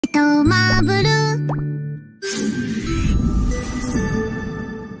とまぶる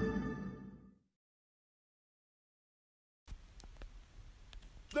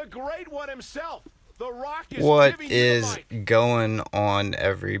The great one himself. The Rock is What giving you the is mic. going on,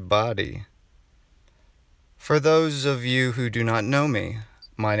 everybody? For those of you who do not know me,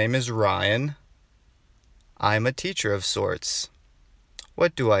 my name is Ryan. I'm a teacher of sorts.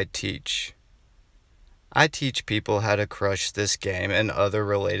 What do I teach? I teach people how to crush this game and other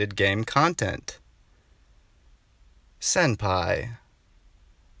related game content. Senpai.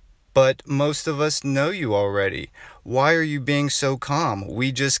 But most of us know you already. Why are you being so calm?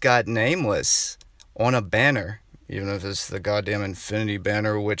 We just got Nameless on a banner, even if it's the goddamn infinity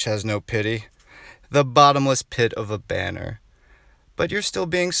banner, which has no pity. The bottomless pit of a banner. But you're still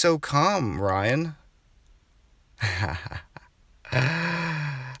being so calm, Ryan.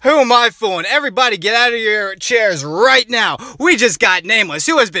 Who am I fooling? Everybody get out of your chairs right now. We just got Nameless.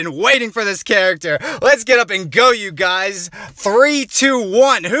 Who has been waiting for this character? Let's get up and go, you guys. 3, 2,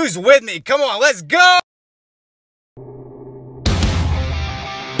 1. Who's with me? Come on, let's go.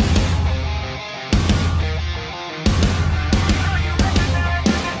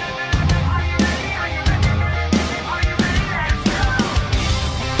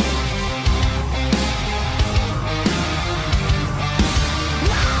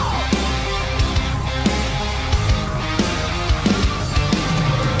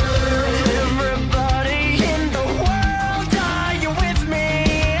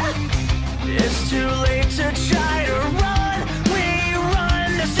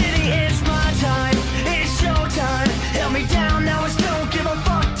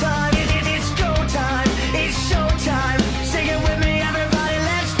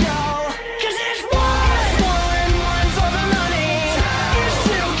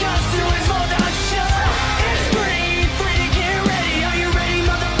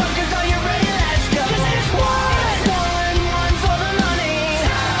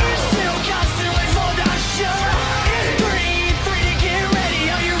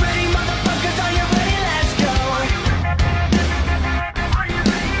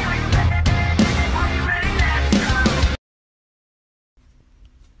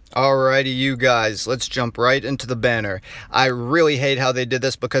 Alrighty, you guys, let's jump right into the banner. I really hate how they did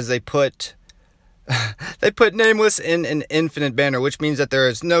this because they put Nameless in an infinite banner, which means that there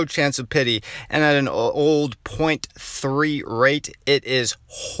is no chance of pity, and at an old 0.3 rate, it is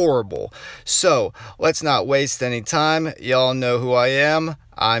horrible. So, let's not waste any time. Y'all know who I am.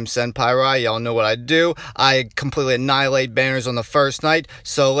 I'm Senpai Out. Y'all know what I do. I completely annihilate banners on the first night,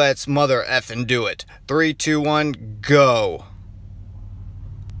 so let's mother effing do it. 3, 2, 1, go.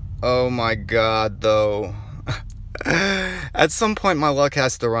 Oh my god, though. At some point, my luck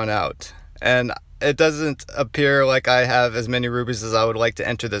has to run out. And it doesn't appear like I have as many rubies as I would like to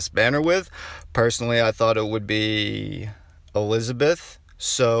enter this banner with. Personally, I thought it would be Elizabeth.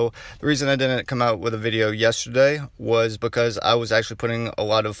 So, the reason I didn't come out with a video yesterday was because I was actually putting a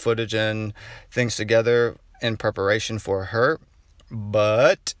lot of footage and things together in preparation for her.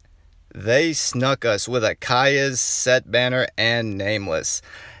 But they snuck us with a Kaya's set banner and Nameless.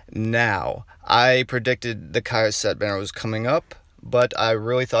 Now, I predicted the Kaya's set banner was coming up, but I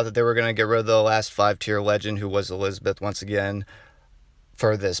really thought that they were going to get rid of the last 5-tier legend, who was Elizabeth once again,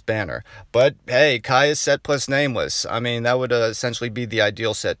 for this banner. But hey, Kaya's set plus Nameless. I mean, that would essentially be the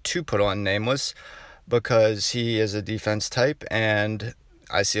ideal set to put on Nameless, because he is a defense type, and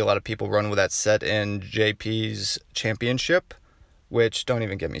I see a lot of people run with that set in JP's championship, which, don't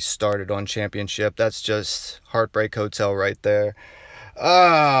even get me started on championship. That's just Heartbreak Hotel right there.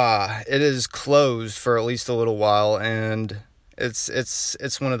 It is closed for at least a little while, and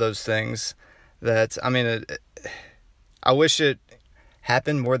it's one of those things that, I mean, I wish it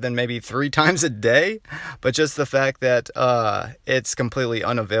happened more than maybe 3 times a day, but just the fact that it's completely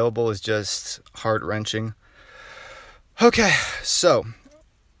unavailable is just heart-wrenching. Okay, so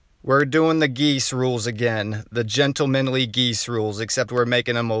we're doing the geese rules again, the gentlemanly geese rules, except we're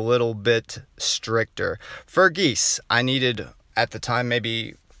making them a little bit stricter. For geese, I needed, at the time,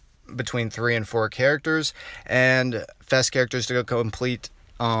 maybe between 3 and 4 characters, and fast characters to complete,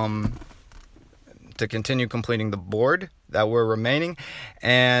 to continue completing the board that were remaining.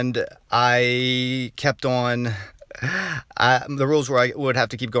 And I kept on, the rules were I would have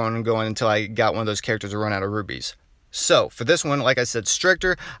to keep going and going until I got one of those characters to run out of rubies. So, for this one, like I said,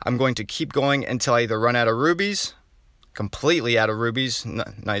 stricter, I'm going to keep going until I either run out of rubies, completely out of rubies,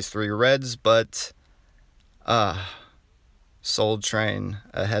 nice 3 reds, but, Soul Train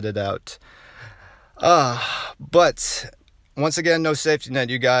headed out. But once again, no safety net,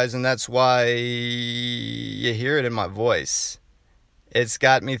 you guys, and that's why you hear it in my voice. It's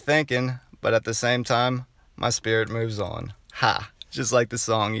got me thinking, but at the same time, my spirit moves on. Ha! Just like the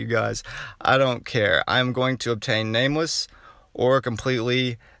song, you guys. I don't care. I'm going to obtain Nameless or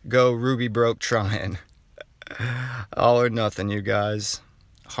completely go Ruby broke trying. All or nothing, you guys.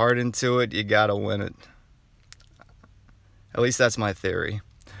 Hard into it, you gotta win it. At least that's my theory.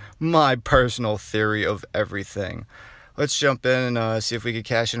 My personal theory of everything. Let's jump in and see if we could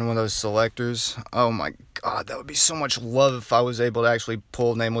cash in one of those selectors. Oh my god, that would be so much love if I was able to actually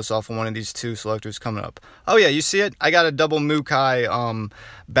pull Nameless off of one of these two selectors coming up. Oh yeah, you see it? I got a double Mukai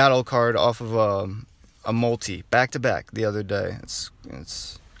battle card off of a multi back to back the other day. It's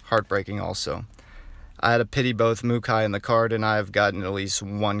heartbreaking also. I had to pity both Mukai and the card, and I've gotten at least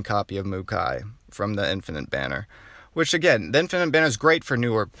one copy of Mukai from the Infinite Banner. Which, again, the Infinite Banner is great for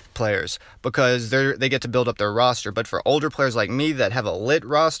newer players because they get to build up their roster. But for older players like me that have a lit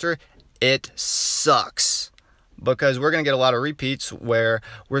roster, it sucks. Because we're going to get a lot of repeats where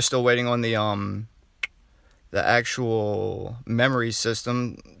we're still waiting on the actual memory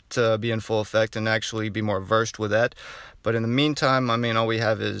system to be in full effect and actually be more versed with that. But in the meantime, I mean, all we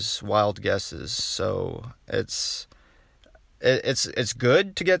have is wild guesses. So it's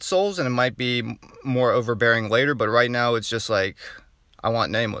good to get souls, and it might be more overbearing later, but right now it's just like, I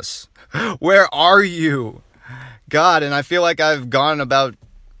want Nameless. Where are you? God, and I feel like I've gone about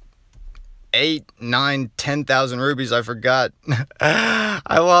 8, 9, 10,000 rubies. I forgot.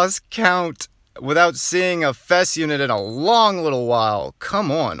 I lost count without seeing a fest unit in a long little while. Come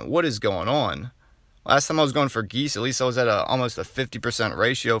on, what is going on? Last time I was going for geese, at least I was at almost a 50%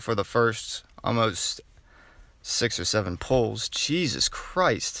 ratio for the first almost 6 or 7 pulls. Jesus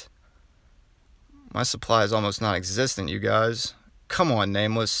Christ. My supply is almost non-existent, you guys. Come on,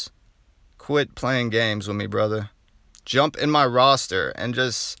 Nameless. Quit playing games with me, brother. Jump in my roster and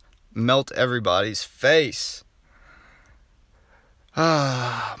just melt everybody's face.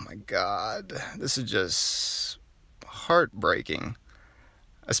 Ah, my God. This is just heartbreaking.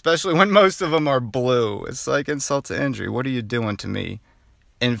 Especially when most of them are blue. It's like insult to injury. What are you doing to me,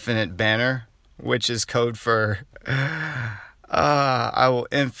 Infinite Banner? Which is code for I will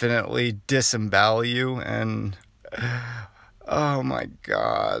infinitely disembowel you. And oh my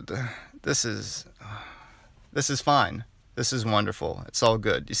god, this is fine. This is wonderful. It's all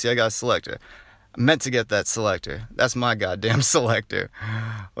good. You see, I got a selector. I meant to get that selector. That's my goddamn selector.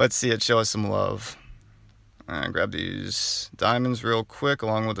 Let's see it show us some love. Grab these diamonds real quick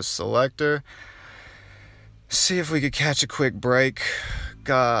along with the selector. See if we could catch a quick break.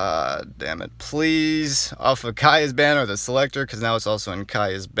 God damn it. Please. Off of Kaya's banner or the selector, because now it's also in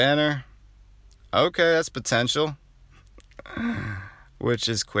Kaya's banner. Okay, that's potential. Which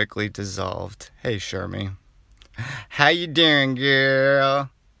is quickly dissolved. Hey, Shermie. How you doing, girl?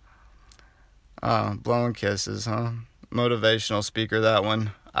 Blowing kisses, huh? Motivational speaker, that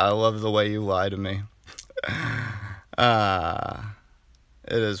one. I love the way you lie to me.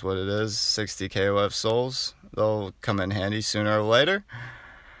 It is what it is. 60 KoF souls. They'll come in handy sooner or later.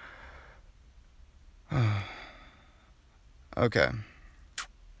 Okay.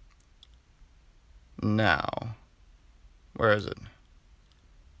 Now, where is it?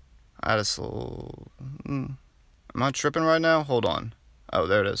 I had a slow... Am I tripping right now? Hold on. Oh,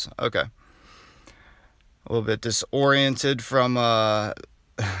 there it is. Okay. A little bit disoriented from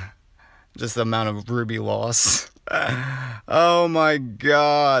just the amount of ruby loss. Oh my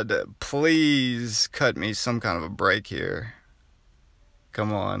god. Please cut me some kind of a break here.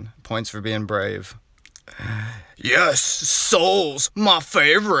 Come on. Points for being brave. Yes, souls, my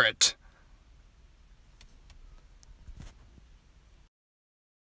favorite.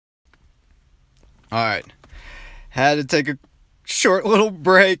 Alright. Had to take a short little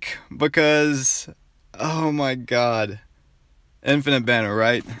break because, oh my god. Infinite banner,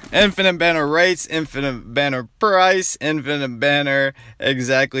 right? Infinite banner rates, infinite banner price, infinite banner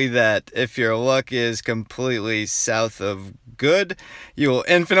exactly that. If your luck is completely south of good, you will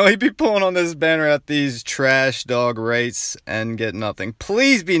infinitely be pulling on this banner at these trash dog rates and get nothing.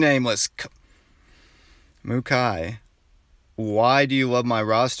 Please be nameless. Mukai, why do you love my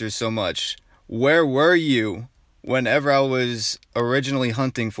roster so much? Where were you whenever I was originally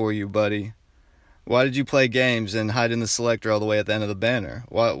hunting for you, buddy? Why did you play games and hide in the selector all the way at the end of the banner?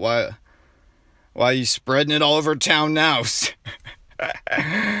 Why are you spreading it all over town now?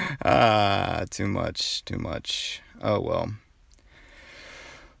 Too much. Oh, well.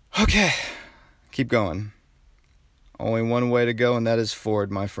 Okay, keep going. Only one way to go, and that is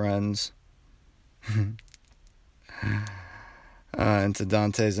forward, my friends. Into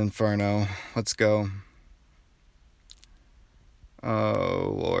Dante's Inferno. Let's go.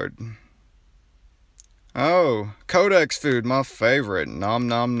 Oh, Lord. Oh, Codex food, my favorite. Nom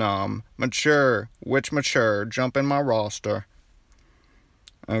nom nom. Mature. Which mature? Jump in my roster.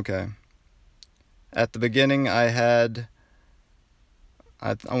 Okay. At the beginning, I had,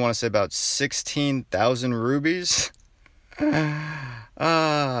 I want to say about 16,000 rubies.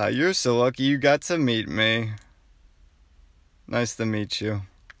 Ah, you're so lucky you got to meet me. Nice to meet you.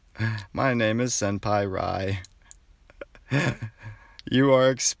 My name is Senpai Out. You are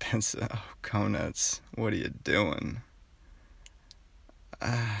expensive. Oh, Konets, what are you doing?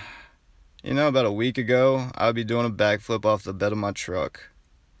 You know, about a week ago, I would be doing a backflip off the bed of my truck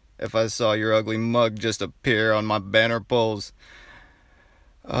if I saw your ugly mug just appear on my banner poles.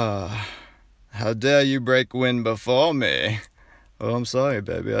 How dare you break wind before me? Oh, I'm sorry,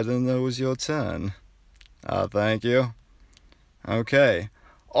 baby. I didn't know it was your turn. Thank you. Okay.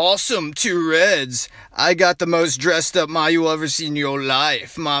 Awesome, 2 reds. I got the most dressed up Ma you'll ever see in your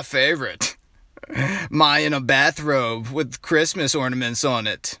life. My favorite. Ma in a bathrobe with Christmas ornaments on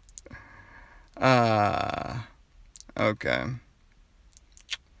it. Okay.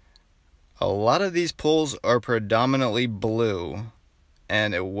 A lot of these pools are predominantly blue.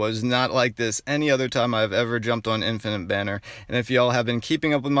 And it was not like this any other time I've ever jumped on Infinite Banner. And if y'all have been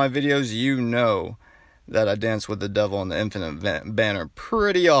keeping up with my videos, you know that I dance with the devil on the Infinite Banner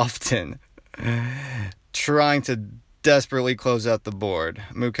pretty often. Trying to desperately close out the board.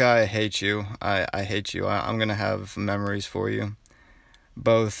 Mukai, I hate you. I hate you. I'm going to have memories for you.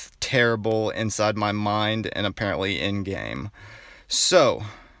 Both terrible inside my mind and apparently in-game. So,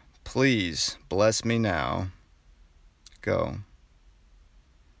 please, bless me now. Go.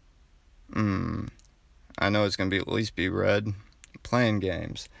 I know it's going to be at least be red. Playing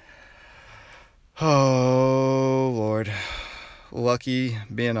games. Oh, Lord. Lucky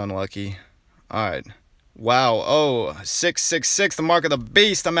being unlucky. Alright. Wow. Oh, 666, the mark of the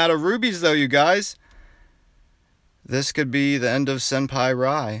beast. I'm out of rubies, though, you guys. This could be the end of Senpai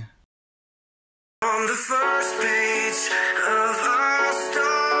Out. On the first page of our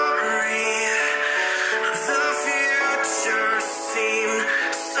story, the future seemed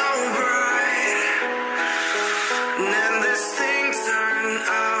so bright, and this thing turned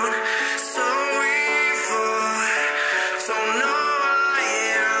out so evil. So no, I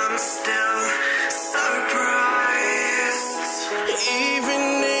am still surprised.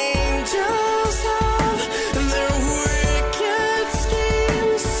 Even angels have their wicked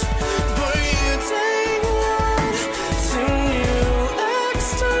schemes, but you take them to new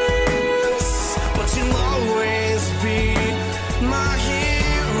extremes. But you'll always be my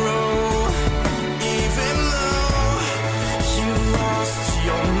hero, even though you lost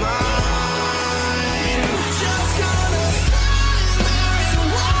your mind. Just gonna stand there and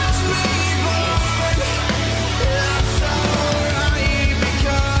watch me burn. That's alright,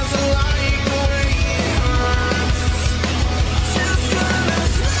 because I like the way it hurts. Just gonna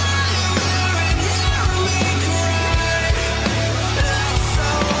stand there and hear me cry. That's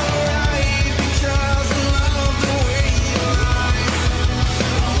alright, because I love the way you lie.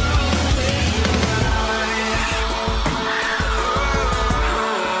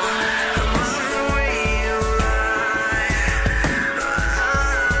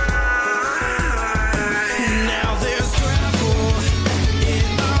 Now there's gravel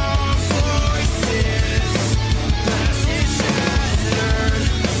in our voices, passage shattered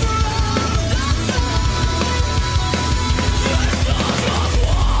from the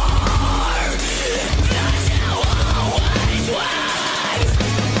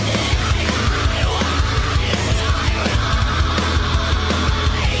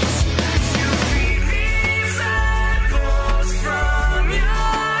You feed me apples from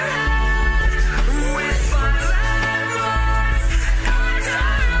your head with violent words and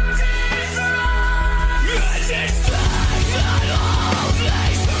empty threats. It's like that all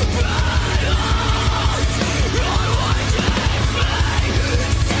these battles on one day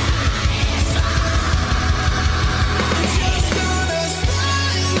Just gonna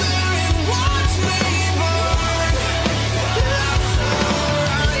stand there and watch me burn. That's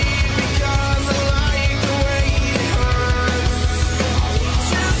alright, because I like the way it hurts.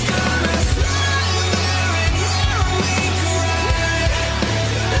 Just gonna stand there and hear me cry.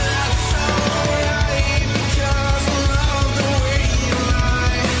 That's alright, because I love the way you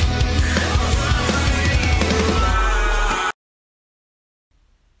lie.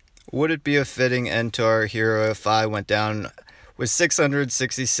 Would it be a fitting end to our hero if I went down with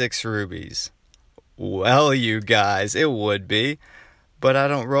 666 rubies? Well, you guys, it would be. But I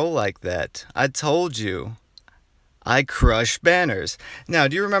don't roll like that. I told you. I crush banners. Now,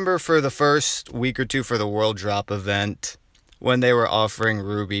 do you remember for the first week or two for the World Drop event, when they were offering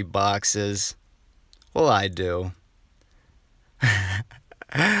ruby boxes? Well, I do.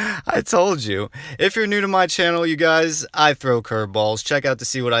 I told you. If you're new to my channel, you guys, I throw curveballs. Check out to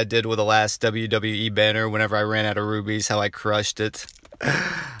see what I did with the last WWE banner whenever I ran out of rubies, how I crushed it.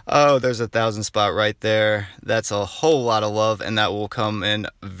 Oh, there's a 1,000 spot right there. That's a whole lot of love, and that will come in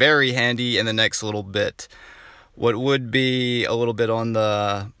very handy in the next little bit. What would be a little bit on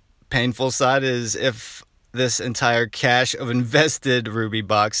the painful side is if this entire cache of invested ruby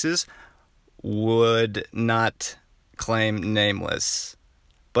boxes would not claim Nameless.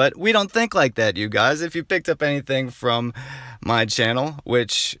 But we don't think like that, you guys. If you picked up anything from my channel,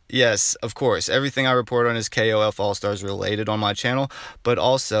 which, yes, of course, everything I report on is KoF AllStars related on my channel, but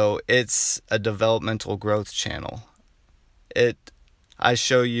also it's a developmental growth channel. I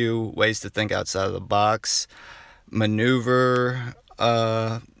show you ways to think outside of the box, maneuver,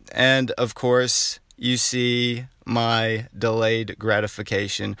 and of course, you see my delayed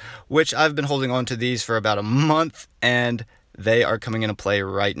gratification, which I've been holding on to these for about a month, and they are coming into play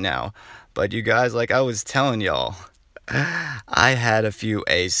right now. But you guys, like I was telling y'all, I had a few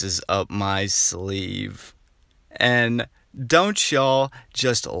aces up my sleeve. And don't y'all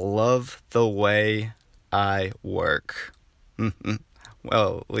just love the way I work?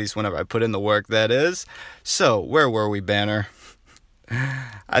 Well, at least whenever I put in the work, that is. So, where were we, Banner?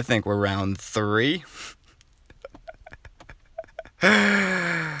 I think we're round 3.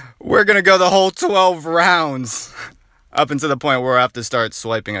 We're gonna go the whole 12 rounds. Up until the point where I have to start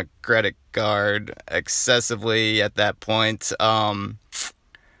swiping a credit card excessively at that point.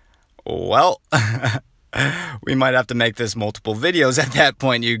 Well, we might have to make this multiple videos at that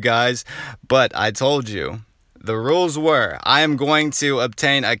point, you guys. But I told you, the rules were, I am going to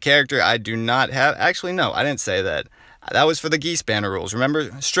obtain a character I do not have. Actually, no, I didn't say that. That was for the geese banner rules.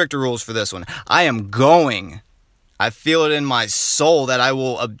 Remember, stricter rules for this one. I feel it in my soul that I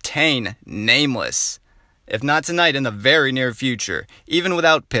will obtain Nameless. If not tonight, in the very near future. Even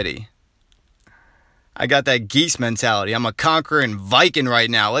without pity. I got that geese mentality. I'm a conquering Viking right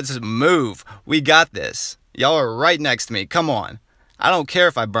now. Let's move. We got this. Y'all are right next to me. Come on. I don't care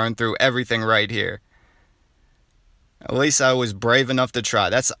if I burn through everything right here. At least I was brave enough to try.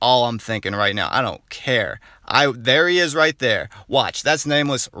 That's all I'm thinking right now. I don't care. There he is right there. Watch. That's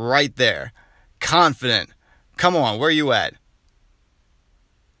Nameless right there. Confident. Come on. Where you at?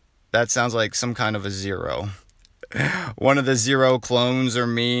 That sounds like some kind of a 0. One of the 0 clones or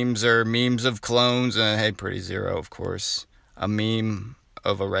memes of clones. And hey, pretty 0, of course. A meme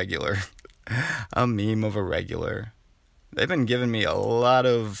of a regular. A meme of a regular. They've been giving me a lot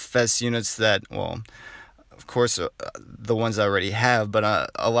of fest units that, well, of course, the ones I already have, but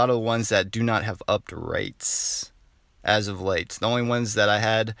a lot of ones that do not have upped rates as of late. The only ones that I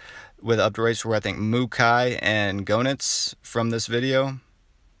had with upped rates were, I think, Mukai and Gonitz from this video.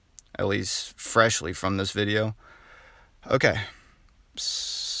 At least freshly from this video. Okay.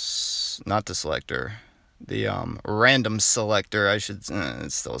 Not the selector. The random selector.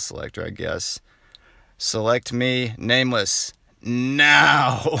 It's still a selector, I guess. Select me. Nameless.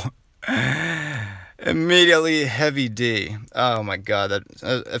 Now. Immediately heavy D. Oh my god.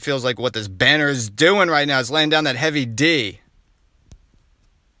 It feels like what this banner is doing right now. It's laying down that heavy D.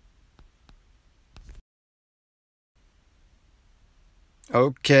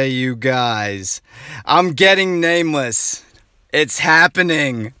 Okay, you guys. I'm getting Nameless. It's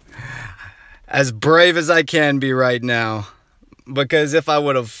happening. As brave as I can be right now. Because if I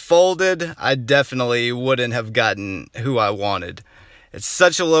would have folded, I definitely wouldn't have gotten who I wanted. It's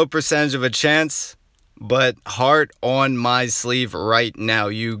such a low percentage of a chance, but heart on my sleeve right now,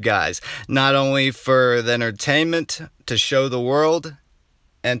 you guys. Not only for the entertainment, to show the world,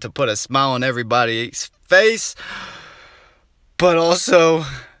 and to put a smile on everybody's face, but also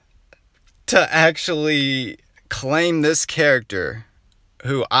to actually claim this character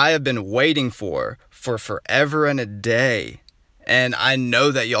who I have been waiting for forever and a day. And I know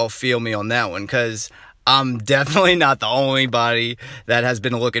that y'all feel me on that one, because I'm definitely not the only body that has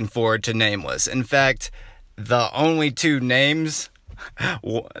been looking forward to Nameless. In fact, the only 2 names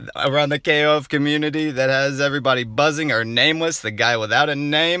around the KoF community that has everybody buzzing are Nameless, the guy without a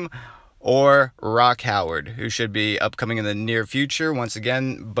name, or Rock Howard, who should be upcoming in the near future. Once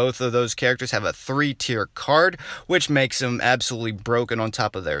again, both of those characters have a 3-tier card, which makes them absolutely broken on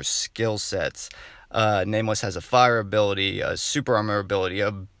top of their skill sets. Nameless has a fire ability, a super armor ability,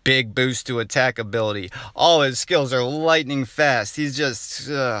 a big boost to attack ability. All his skills are lightning fast. He's just,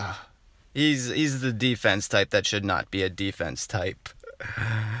 he's the defense type that should not be a defense type.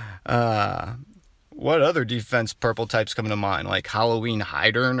 What other defense purple types come to mind? Like Halloween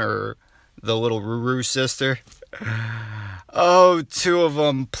Hydern or the little Ruru sister? Oh, 2 of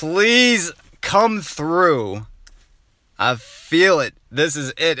them. Please, come through. I feel it. This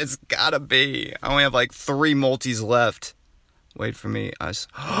is it. It's gotta be. I only have like 3 multis left. Wait for me.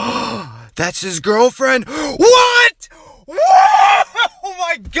 That's his girlfriend. What? Oh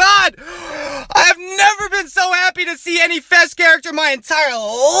my god! I have never been so happy to see any Fest character my entire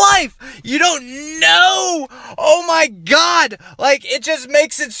life! You don't know! Oh my god! Like, it just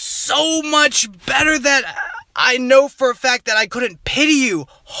makes it so much better that I know for a fact that I couldn't pity you.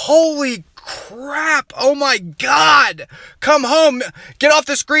 Holy crap! Oh my god! Come home! Get off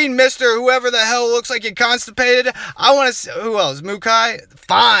the screen, mister, whoever the hell looks like you're constipated. I want to see... Who else? Mukai?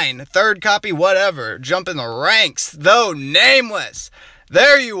 Fine. 3rd copy, whatever. Jump in the ranks. Though nameless.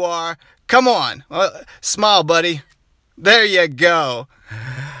 There you are. Come on. Smile, buddy. There you go.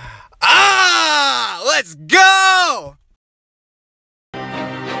 Ah! Let's go!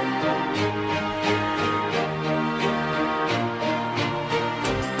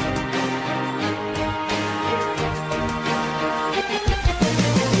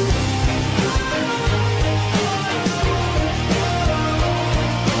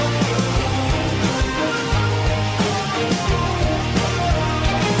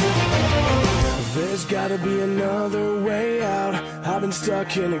 There's gotta be another way out. I've been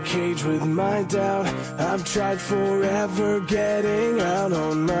stuck in a cage with my doubt. I've tried forever getting out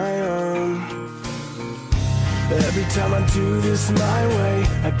on my own. Every time I do this my way,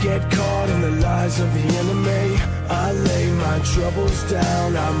 I get caught in the lies of the enemy. I lay my troubles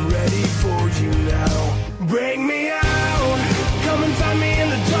down, I'm ready for you now. Bring me out, come and find me in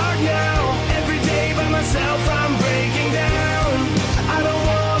the dark now. Every day by myself I'm breaking down. I don't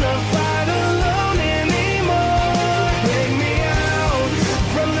wanna fight alone anymore. Bring me out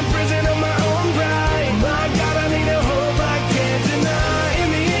from the prison of my own pride. My God, I need a hope I can't deny. In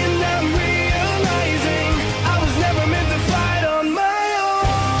the end I'm realizing I was never meant to fight on my own.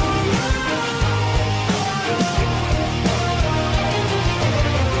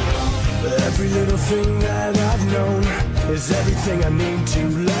 Every little thing that I've known is everything I need to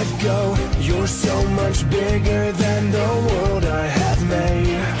let go. You're so much bigger than the world I have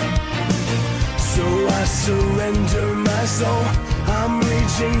made. So I surrender my soul. I'm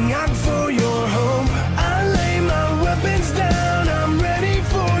reaching out for your hope. I lay my weapons down. I'm ready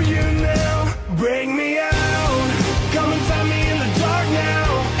for you now. Bring me out. Come and find me in the dark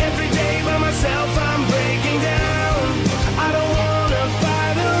now. Every day by myself I'm breaking down. I don't wanna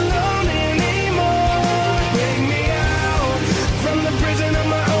fight alone anymore. Bring me out from the prison of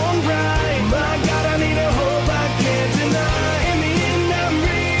my own pride. My God, I need a hope I can't deny. In the end I'm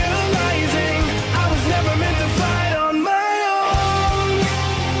realizing I was never meant to fight on my own.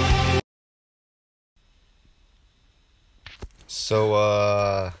 So,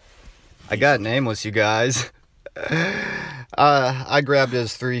 I got Nameless, you guys. I grabbed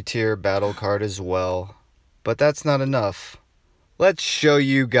his 3-tier battle card as well. But that's not enough. Let's show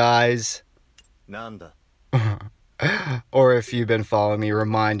you guys, Nanda. or if you've been following me,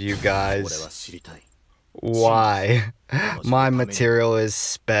 remind you guys why my material is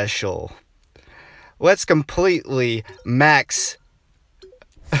special. Let's completely max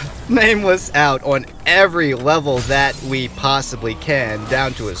Nameless out on every level that we possibly can,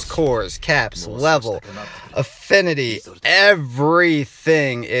 down to his cores, caps, level, affinity.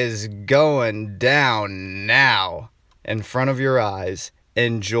 Everything is going down now in front of your eyes.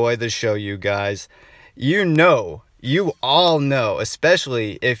 Enjoy the show, you guys. You know, you all know,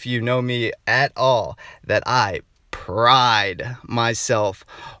 especially if you know me at all, that I pride myself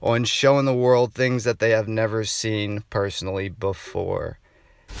on showing the world things that they have never seen personally before.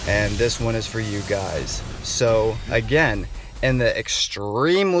 And this one is for you guys. So again, in the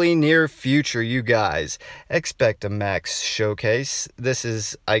extremely near future, you guys expect a max showcase. This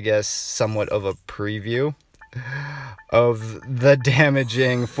is, I guess, somewhat of a preview of the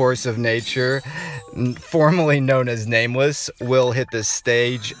damaging force of nature, formerly known as Nameless, will hit the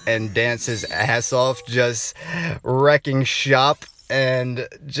stage and dance his ass off, just wrecking shop and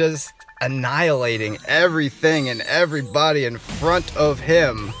just annihilating everything and everybody in front of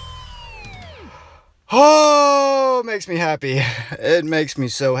him. Oh, it makes me happy. It makes me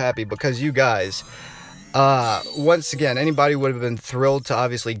so happy because you guys, once again, anybody would have been thrilled to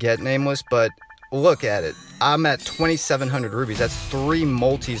obviously get Nameless, but look at it. I'm at 2,700 rubies. That's 3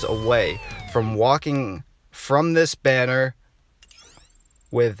 multis away from walking from this banner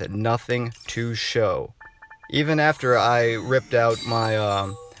with nothing to show. Even after I ripped out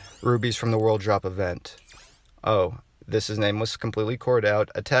my rubies from the World Drop event. Oh, this is Nameless, completely cored out.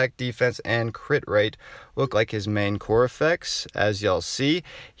 Attack, defense, and crit rate look like his main core effects. As y'all see,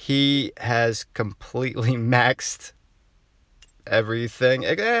 he has completely maxed everything.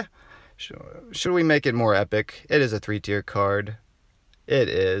 Should we make it more epic? It is a 3-tier card. It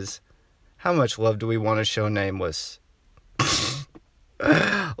is. How much love do we want to show Nameless?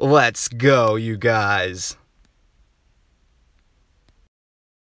 Let's go, you guys.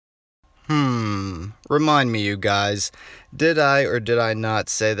 Remind me, you guys. Did I or did I not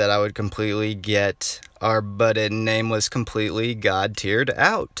say that I would completely get our budded Nameless completely god-tiered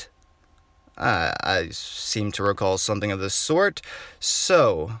out? I seem to recall something of the sort.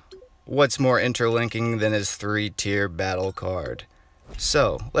 So, what's more interlinking than his 3-tier battle card?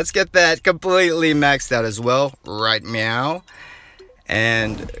 So, let's get that completely maxed out as well. Right, meow.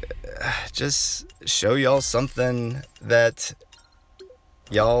 And just show y'all something that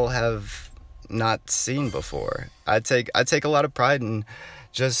y'all have not seen before. I take a lot of pride in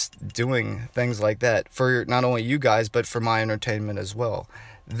just doing things like that for not only you guys, but for my entertainment as well.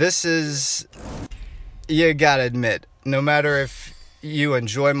 This is, you gotta admit, no matter if you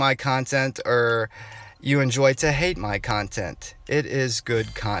enjoy my content or you enjoy to hate my content, it is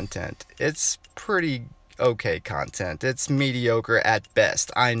good content. It's pretty okay content. It's mediocre at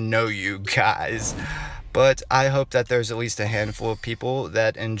best. I know, you guys. But I hope that there's at least a handful of people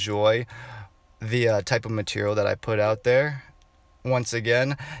that enjoy the type of material that I put out there. Once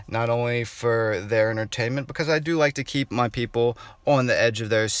again, not only for their entertainment, because I do like to keep my people on the edge of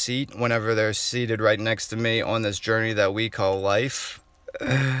their seat whenever they're seated right next to me on this journey that we call life.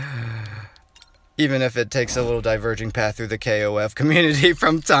 Even if it takes a little diverging path through the KoF community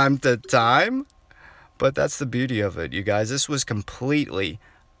from time to time. But that's the beauty of it, you guys. This was completely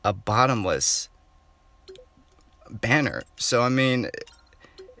a bottomless banner. So, I mean,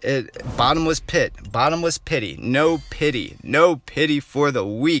 bottomless pity, no pity for the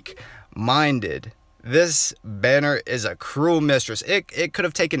weak-minded. This banner is a cruel mistress. It could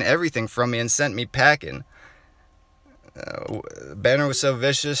have taken everything from me and sent me packing. Banner was so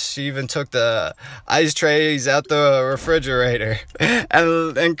vicious, she even took the ice trays out the refrigerator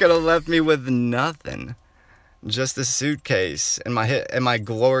and could have left me with nothing. Just a suitcase and my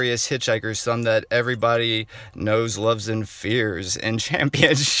glorious hitchhiker's thumb that everybody knows, loves, and fears in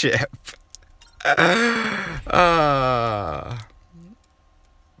Championship. But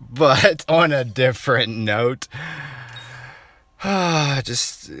on a different note, in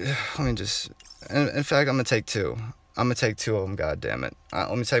fact, I'm gonna take two. I'm gonna take two of them, goddammit.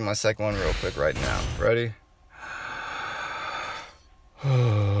 Let me take my second one real quick right now. Ready?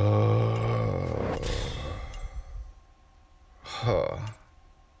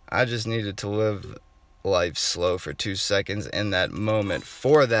 I just needed to live life slow for 2 seconds in that moment,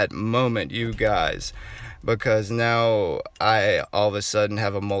 for that moment, you guys. Because now I all of a sudden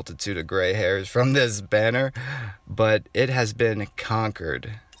have a multitude of gray hairs from this banner, but it has been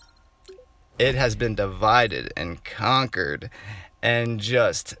conquered. It has been divided and conquered and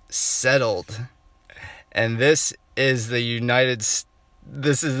just settled. And this is the United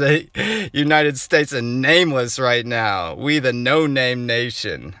States of Nameless right now. We the no-name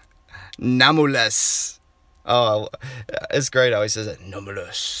nation. Nameless. Oh, it's great how he says it.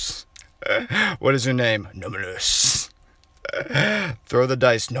 Nameless. What is your name? Nameless. Throw the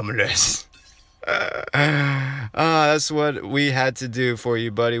dice. Nameless. That's what we had to do for you,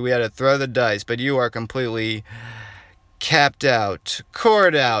 buddy. We had to throw the dice, but you are completely capped out,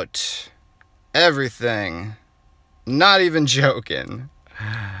 cored out, everything. Not even joking.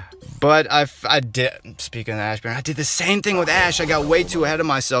 But I did, speaking of Ashburn, I did the same thing with Ash. I got way too ahead of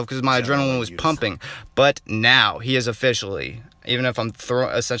myself because my adrenaline was pumping. But now he is officially, even if I'm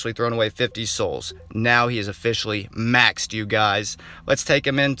essentially throwing away 50 souls, now he is officially maxed, you guys. Let's take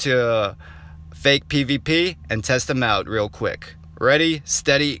him into fake PvP and test him out real quick. Ready,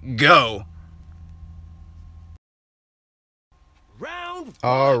 steady, go!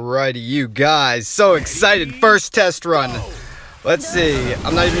 Alrighty, you guys, so excited. First test run. Let's see.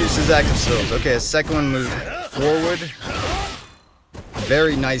 I'm not even used to his active skills. Okay, a second one, move forward.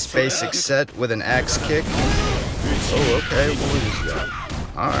 Very nice basic set with an axe kick. Oh, okay. What is that?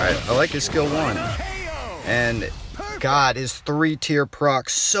 Alright, I like his skill 1. And God, his 3-tier proc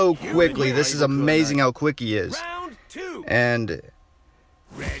so quickly. This is amazing how quick he is. And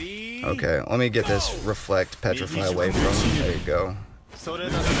okay, let me get this reflect, petrify away from him. There you go.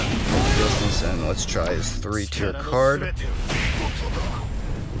 Distance, and let's try his 3-tier card.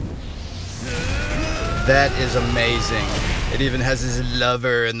 That is amazing. It even has his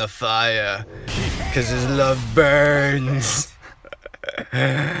lover in the fire, because his love burns.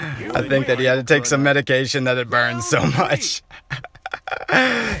 I think that he had to take some medication that it burns so much.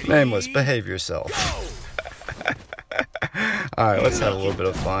 Nameless, behave yourself. Alright, let's have a little bit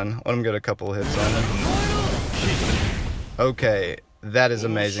of fun. Let him get a couple hits on him. Okay, that is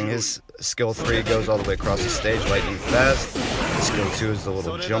amazing. His skill 3 goes all the way across the stage, lightning fast. His skill 2 is the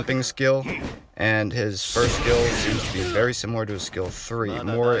little jumping skill. And his first skill seems to be very similar to his skill 3.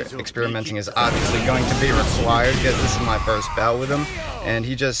 More experimenting is obviously going to be required because this is my first bout with him. And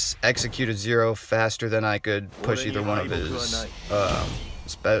he just executed Zero faster than I could push either one of his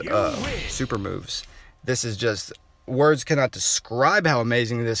super moves. This is just, words cannot describe how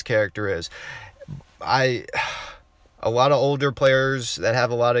amazing this character is. A lot of older players that have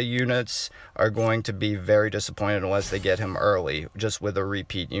a lot of units are going to be very disappointed unless they get him early, just with the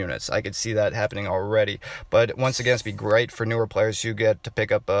repeat units. I could see that happening already. But once again, it's be great for newer players who get to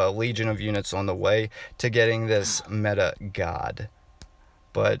pick up a legion of units on the way to getting this meta god.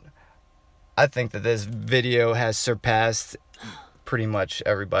 But I think that this video has surpassed pretty much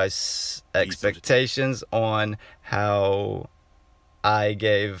everybody's expectations on how I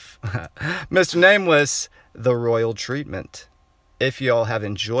gave Mr. Nameless the royal treatment. If y'all have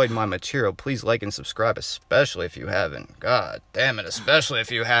enjoyed my material, please like and subscribe, especially if you haven't. God damn it, especially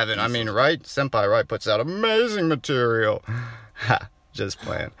if you haven't. I mean, right? Senpai Right puts out amazing material. Ha, just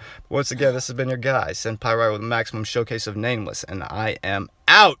playing. Once again, this has been your guy, Senpai Right, with a maximum showcase of Nameless, and I am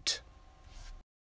out!